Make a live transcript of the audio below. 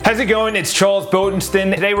How's it going? It's Charles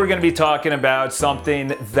Botenston. Today we're going to be talking about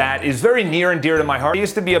something that is very near and dear to my heart. I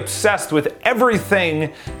used to be obsessed with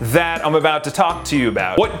everything that I'm about to talk to you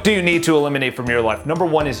about. What do you need to eliminate from your life? Number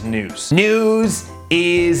one is news. News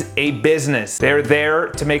is a business. They're there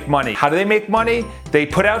to make money. How do they make money? They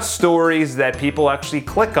put out stories that people actually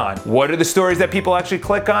click on. What are the stories that people actually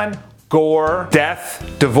click on? Gore, death,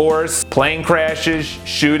 divorce, plane crashes,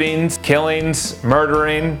 shootings, killings,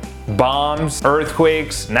 murdering, bombs,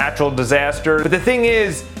 earthquakes, natural disasters. But the thing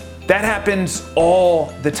is, that happens all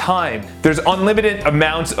the time. There's unlimited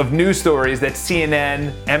amounts of news stories that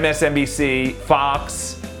CNN, MSNBC,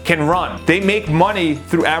 Fox can run. They make money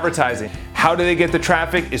through advertising. How do they get the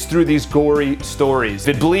traffic? Is through these gory stories.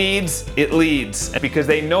 If it bleeds, it leads. Because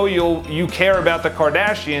they know you care about the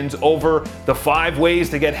Kardashians over the 5 ways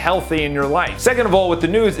to get healthy in your life. Second of all, with the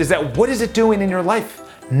news is that what is it doing in your life?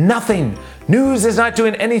 Nothing. News is not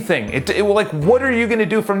doing anything. What are you gonna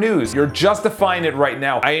do from news? You're justifying it right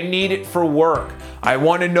now. I need it for work. I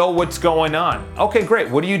wanna know what's going on. Okay, great.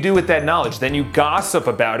 What do you do with that knowledge? Then you gossip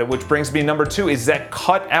about it, which brings me to number 2, is that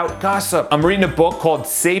cut out gossip. I'm reading a book called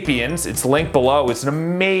Sapiens. It's linked below. It's an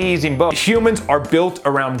amazing book. Humans are built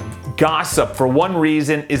around gossip for one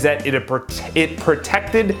reason, is that it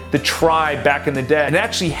protected the tribe back in the day and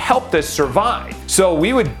actually helped us survive. So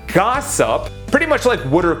we would gossip pretty much like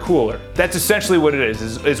water cooler. That's essentially what it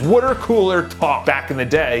is water cooler talk back in the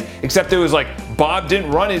day, except it was like Bob didn't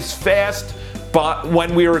run as fast, but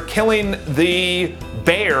when we were killing the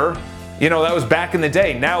bear, you know, that was back in the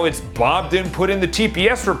day. Now it's Bob didn't put in the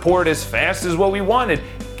TPS report as fast as what we wanted.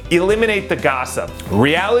 Eliminate the gossip.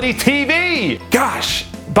 Reality TV! Gosh,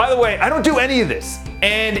 by the way, I don't do any of this.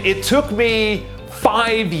 And it took me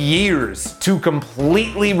 5 years to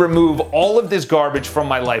completely remove all of this garbage from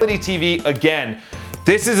my life. Reality TV, again,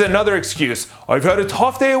 this is another excuse. I've had a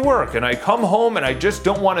tough day at work and I come home and I just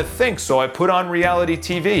don't want to think, so I put on reality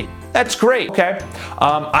TV. That's great. Okay.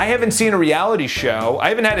 I haven't seen a reality show. I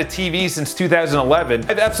haven't had a TV since 2011. I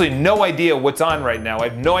have absolutely no idea what's on right now. I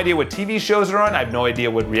have no idea what TV shows are on. I have no idea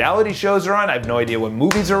what reality shows are on. I have no idea what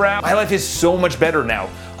movies are out. My life is so much better now.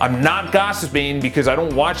 I'm not gossiping because I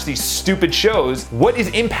don't watch these stupid shows. What is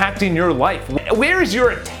impacting your life? Where is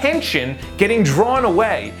your attention getting drawn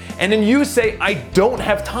away? And then you say, I don't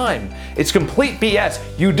have time. It's complete BS.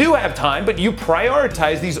 You do have time, but you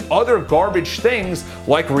prioritize these other garbage things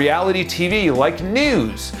like reality TV, like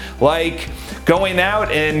news, like going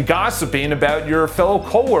out and gossiping about your fellow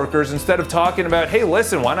coworkers instead of talking about, hey,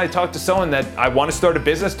 listen, why don't I talk to someone that I want to start a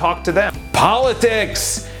business, talk to them.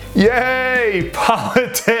 Politics. Yay,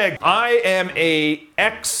 politics. I am a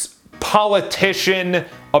ex-politician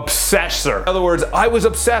obsessor. In other words, I was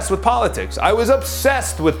obsessed with politics. I was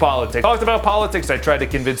obsessed with politics. Talked about politics. I tried to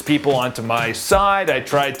convince people onto my side. I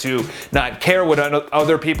tried to not care what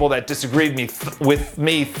other people that disagreed with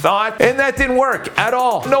me thought. And that didn't work at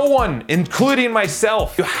all. No one, including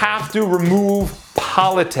myself. You have to remove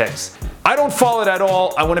politics. I don't follow it at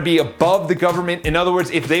all. I want to be above the government. In other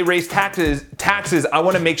words, if they raise taxes, I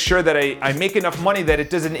want to make sure that I make enough money that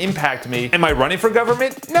it doesn't impact me. Am I running for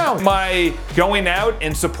government? No. Am I going out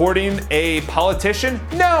and supporting a politician?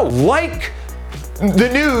 No. Like the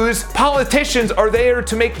news, politicians are there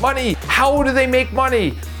to make money. How do they make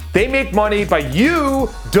money? They make money by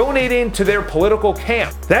you donating to their political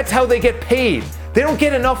camp. That's how they get paid. They don't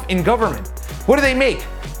get enough in government. What do they make?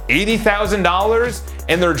 $80,000?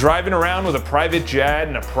 And they're driving around with a private jet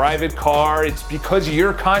and a private car. It's because of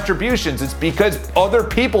your contributions. It's because other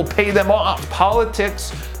people pay them off.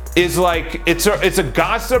 Politics is like, it's a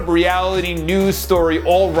gossip reality news story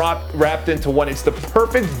all wrapped into one. It's the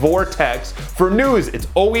perfect vortex for news. It's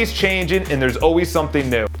always changing and there's always something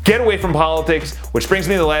new. Get away from politics, which brings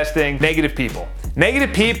me to the last thing, negative people.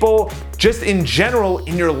 Negative people, just in general,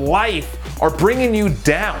 in your life, are bringing you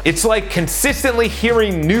down. It's like consistently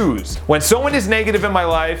hearing news. When someone is negative in my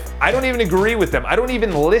life, I don't even agree with them. I don't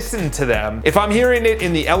even listen to them. If I'm hearing it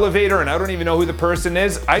in the elevator and I don't even know who the person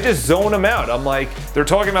is, I just zone them out. I'm like, they're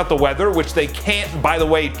talking about the weather, which they can't, by the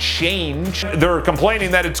way, change. They're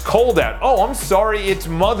complaining that it's cold out. Oh, I'm sorry, it's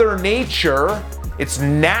Mother Nature. It's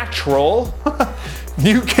natural.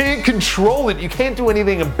 You can't control it. You can't do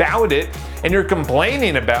anything about it. And you're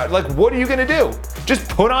complaining about it. Like, what are you gonna do? Just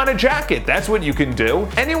put on a jacket. That's what you can do.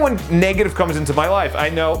 Anyone negative comes into my life, I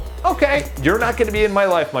know, okay, you're not gonna be in my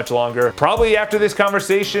life much longer. Probably after this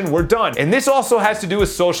conversation, we're done. And this also has to do with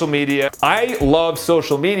social media. I love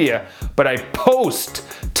social media, but I post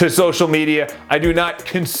to social media. I do not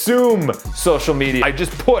consume social media. I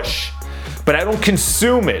just push. But but I don't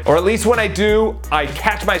consume it. Or at least when I do, I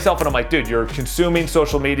catch myself and I'm like, dude, you're consuming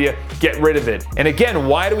social media, get rid of it. And again,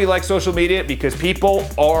 why do we like social media? Because people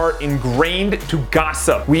are ingrained to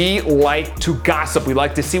gossip. We like to gossip. We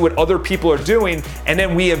like to see what other people are doing, and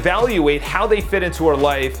then we evaluate how they fit into our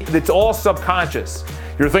life. It's all subconscious.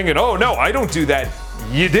 You're thinking, oh no, I don't do that.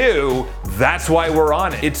 You do. That's why we're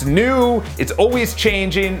on it. It's new. It's always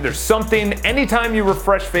changing. There's something. Anytime you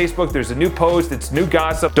refresh Facebook, there's a new post. It's new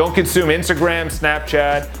gossip. Don't consume Instagram,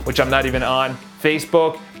 Snapchat, which I'm not even on,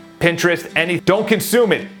 Facebook, Pinterest, don't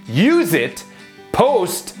consume it. Use it,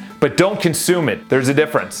 post, but don't consume it. There's a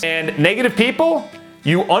difference. And negative people,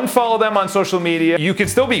 you unfollow them on social media. You can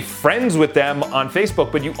still be friends with them on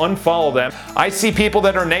Facebook, but you unfollow them. I see people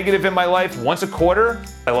that are negative in my life once a quarter.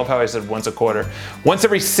 I love how I said once a quarter. Once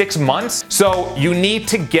every 6 months. So you need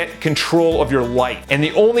to get control of your life. And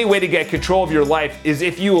the only way to get control of your life is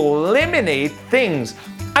if you eliminate things.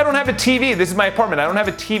 I don't have a TV. This is my apartment. I don't have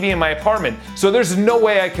a TV in my apartment. So there's no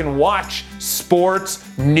way I can watch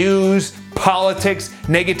sports, news, politics,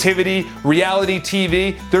 negativity, reality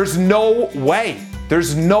TV. There's no way.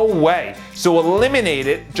 There's no way. So eliminate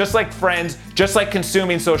it, just like friends, just like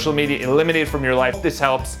consuming social media, eliminate it from your life. This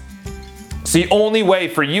helps. It's the only way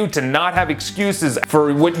for you to not have excuses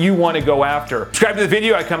for what you want to go after. Subscribe to the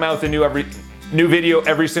video. I come out with a new video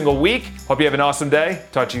every single week. Hope you have an awesome day.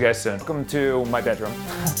 Talk to you guys soon. Welcome to my bedroom.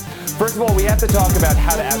 First of all, we have to talk about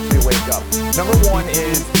how to actually wake up. Number one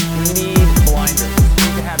is you need blinders. You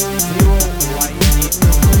need to have zero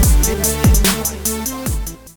light.